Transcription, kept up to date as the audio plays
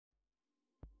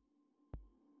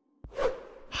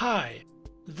Hi,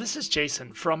 this is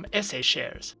Jason from SA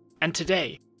Shares, and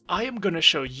today I am going to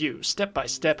show you step by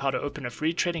step how to open a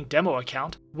free trading demo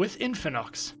account with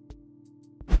Infinox.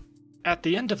 At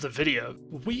the end of the video,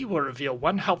 we will reveal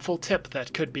one helpful tip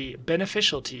that could be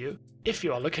beneficial to you if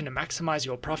you are looking to maximize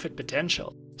your profit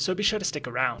potential, so be sure to stick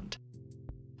around.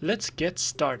 Let's get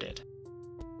started.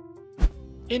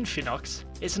 Infinox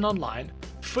is an online,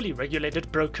 fully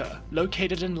regulated broker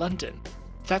located in London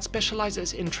that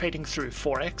specializes in trading through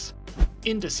Forex,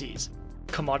 indices,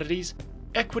 commodities,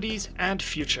 equities, and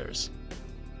futures.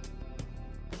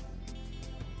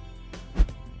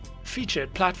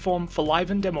 Featured platform for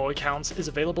live and demo accounts is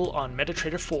available on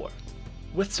MetaTrader 4,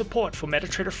 with support for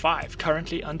MetaTrader 5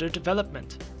 currently under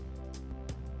development.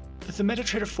 The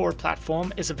MetaTrader 4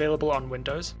 platform is available on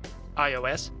Windows,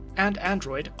 iOS, and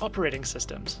Android operating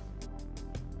systems.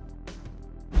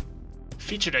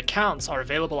 Featured accounts are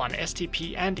available on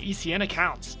STP and ECN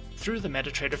accounts through the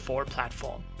MetaTrader 4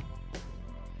 platform.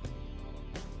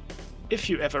 If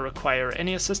you ever require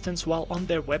any assistance while on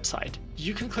their website,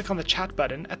 you can click on the chat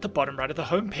button at the bottom right of the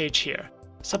homepage here.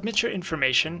 Submit your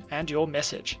information and your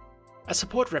message. A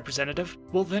support representative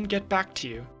will then get back to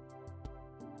you.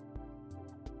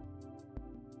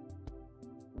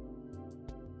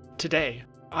 Today,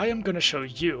 I am going to show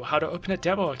you how to open a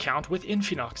demo account with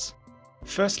Infinox.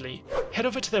 Firstly, head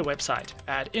over to their website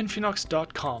at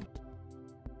infinox.com.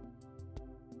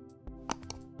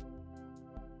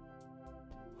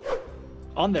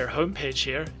 On their homepage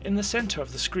here, in the center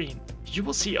of the screen, you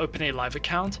will see Open a Live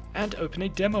Account and Open a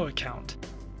Demo Account.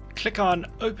 Click on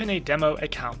Open a Demo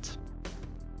Account.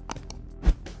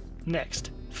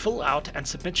 Next, fill out and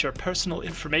submit your personal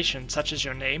information such as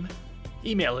your name,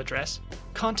 email address,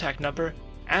 contact number,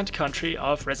 and country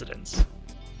of residence.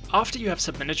 After you have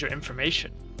submitted your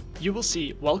information, you will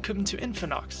see Welcome to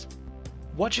Infinox.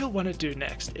 What you'll want to do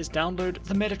next is download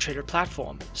the MetaTrader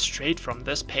platform straight from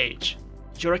this page.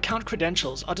 Your account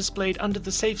credentials are displayed under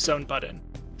the Safe Zone button.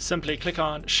 Simply click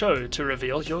on Show to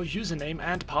reveal your username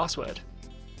and password.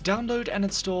 Download and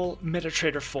install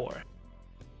MetaTrader 4.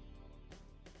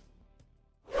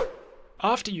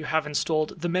 After you have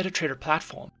installed the MetaTrader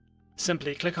platform,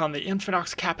 simply click on the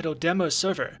Infinox Capital Demo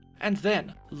server and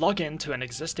then log in to an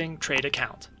existing trade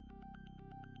account.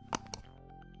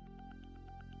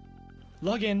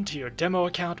 Log in to your demo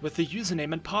account with the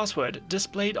username and password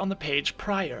displayed on the page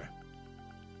prior.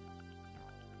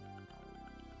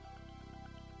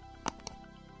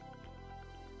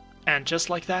 And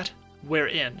just like that, we're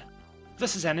in.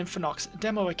 This is an Infinox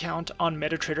demo account on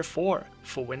MetaTrader 4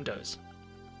 for Windows.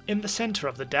 In the center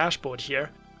of the dashboard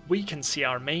here, we can see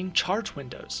our main chart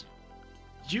windows.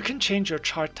 You can change your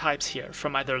chart types here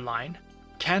from either line,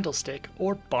 candlestick,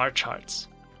 or bar charts.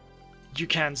 You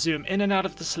can zoom in and out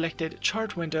of the selected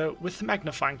chart window with the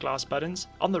magnifying glass buttons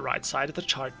on the right side of the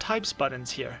chart types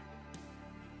buttons here.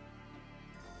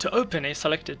 To open a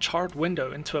selected chart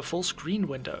window into a full screen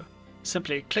window,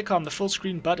 simply click on the full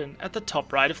screen button at the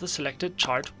top right of the selected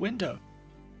chart window.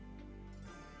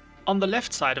 On the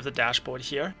left side of the dashboard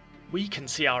here, we can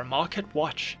see our Market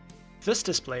Watch. This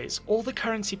displays all the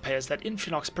currency pairs that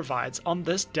Infinox provides on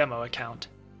this demo account.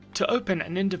 To open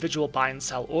an individual buy and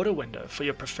sell order window for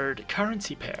your preferred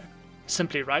currency pair,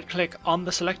 simply right-click on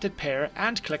the selected pair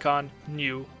and click on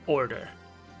New Order.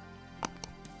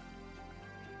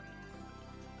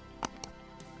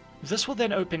 This will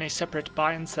then open a separate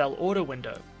buy and sell order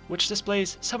window, which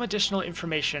displays some additional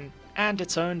information and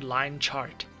its own line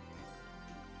chart.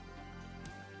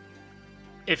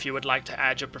 If you would like to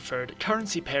add your preferred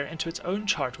currency pair into its own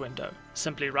chart window,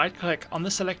 simply right-click on the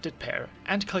selected pair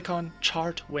and click on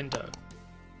Chart Window.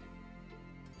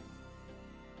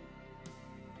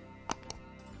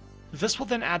 This will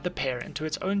then add the pair into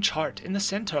its own chart in the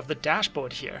center of the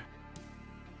dashboard here.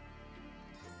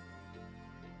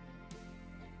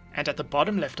 And at the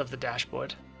bottom left of the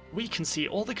dashboard, we can see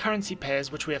all the currency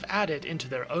pairs which we have added into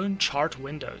their own chart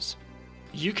windows.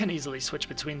 You can easily switch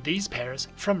between these pairs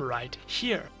from right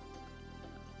here.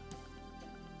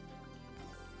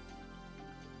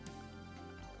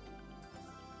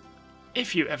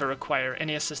 If you ever require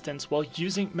any assistance while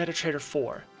using MetaTrader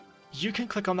 4, you can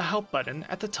click on the Help button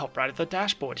at the top right of the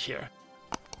dashboard here.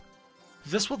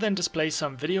 This will then display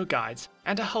some video guides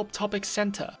and a Help Topic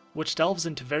Center, which delves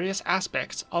into various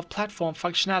aspects of platform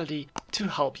functionality to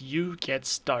help you get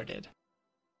started.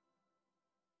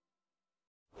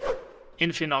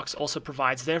 Infinox also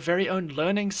provides their very own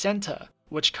Learning Center,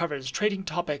 which covers trading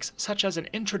topics such as an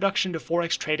introduction to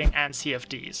Forex trading and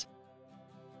CFDs,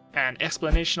 an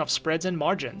explanation of spreads and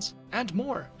margins, and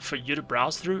more for you to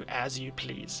browse through as you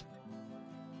please.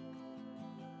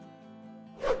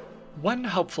 One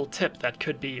helpful tip that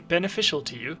could be beneficial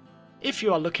to you, if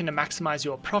you are looking to maximize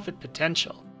your profit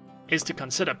potential, is to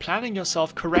consider planning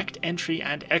yourself correct entry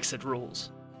and exit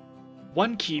rules.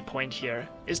 One key point here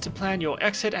is to plan your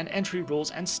exit and entry rules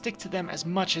and stick to them as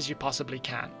much as you possibly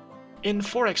can. In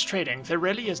Forex trading, there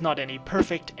really is not any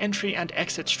perfect entry and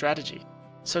exit strategy,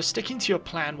 so sticking to your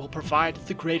plan will provide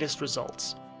the greatest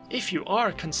results. If you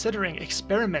are considering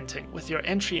experimenting with your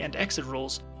entry and exit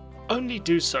rules, only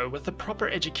do so with the proper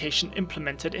education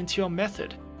implemented into your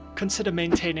method. Consider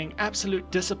maintaining absolute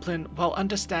discipline while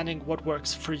understanding what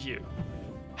works for you.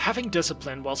 Having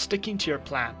discipline while sticking to your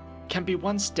plan can be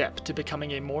one step to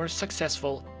becoming a more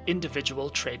successful individual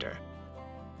trader.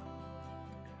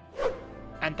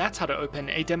 And that's how to open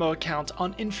a demo account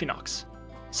on Infinox.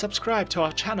 Subscribe to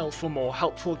our channel for more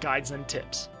helpful guides and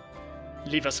tips.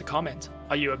 Leave us a comment.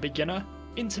 Are you a beginner,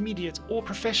 intermediate, or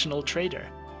professional trader?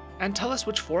 And tell us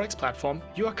which Forex platform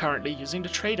you are currently using to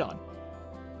trade on.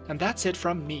 And that's it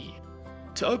from me.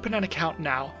 To open an account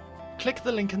now, click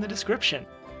the link in the description.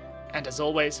 And as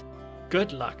always,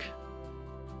 good luck.